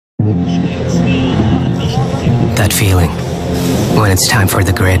That feeling, when it's time for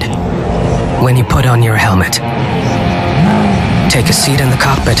the grid. When you put on your helmet, take a seat in the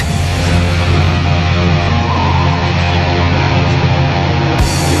cockpit,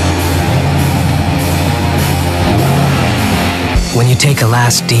 when you take a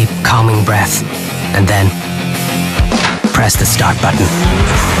last deep, calming breath, and then press the start button.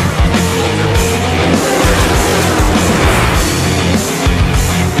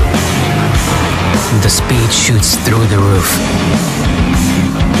 The speed shoots through the roof,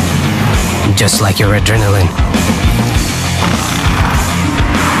 just like your adrenaline.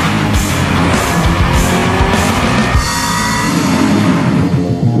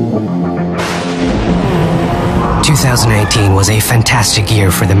 "2018 was a fantastic year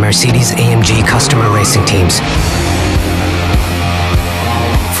for the Mercedes-AMG customer racing teams.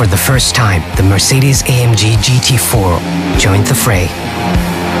 For the first time, the Mercedes-AMG GT4 joined the fray,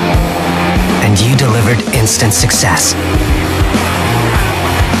 and you delivered instant success.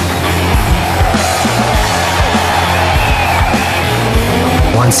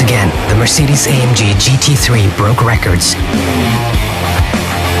 Once again, the Mercedes-AMG GT3 broke records.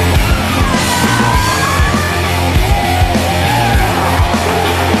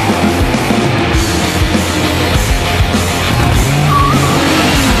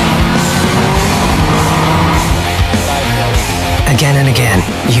 Again and again,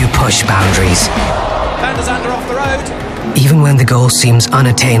 you push boundaries. Off the road. Even when the goal seems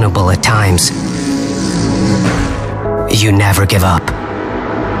unattainable at times, you never give up.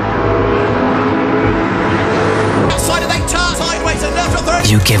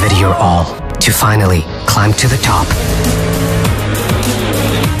 You give it your all to finally climb to the top.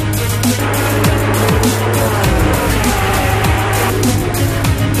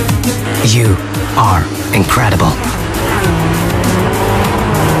 You are incredible.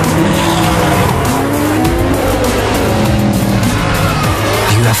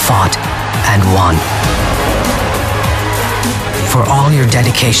 You have fought and won. For all your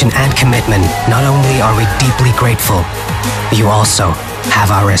dedication and commitment, not only are we deeply grateful, you also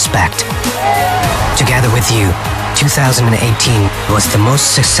have our respect. Together with you, 2018 was the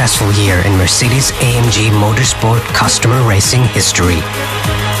most successful year in Mercedes-AMG Motorsport customer racing history.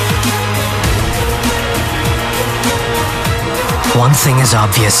 One thing is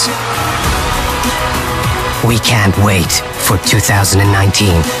obvious. We can't wait for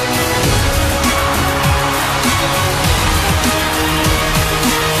 2019.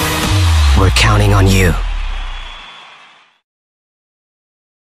 We're counting on you.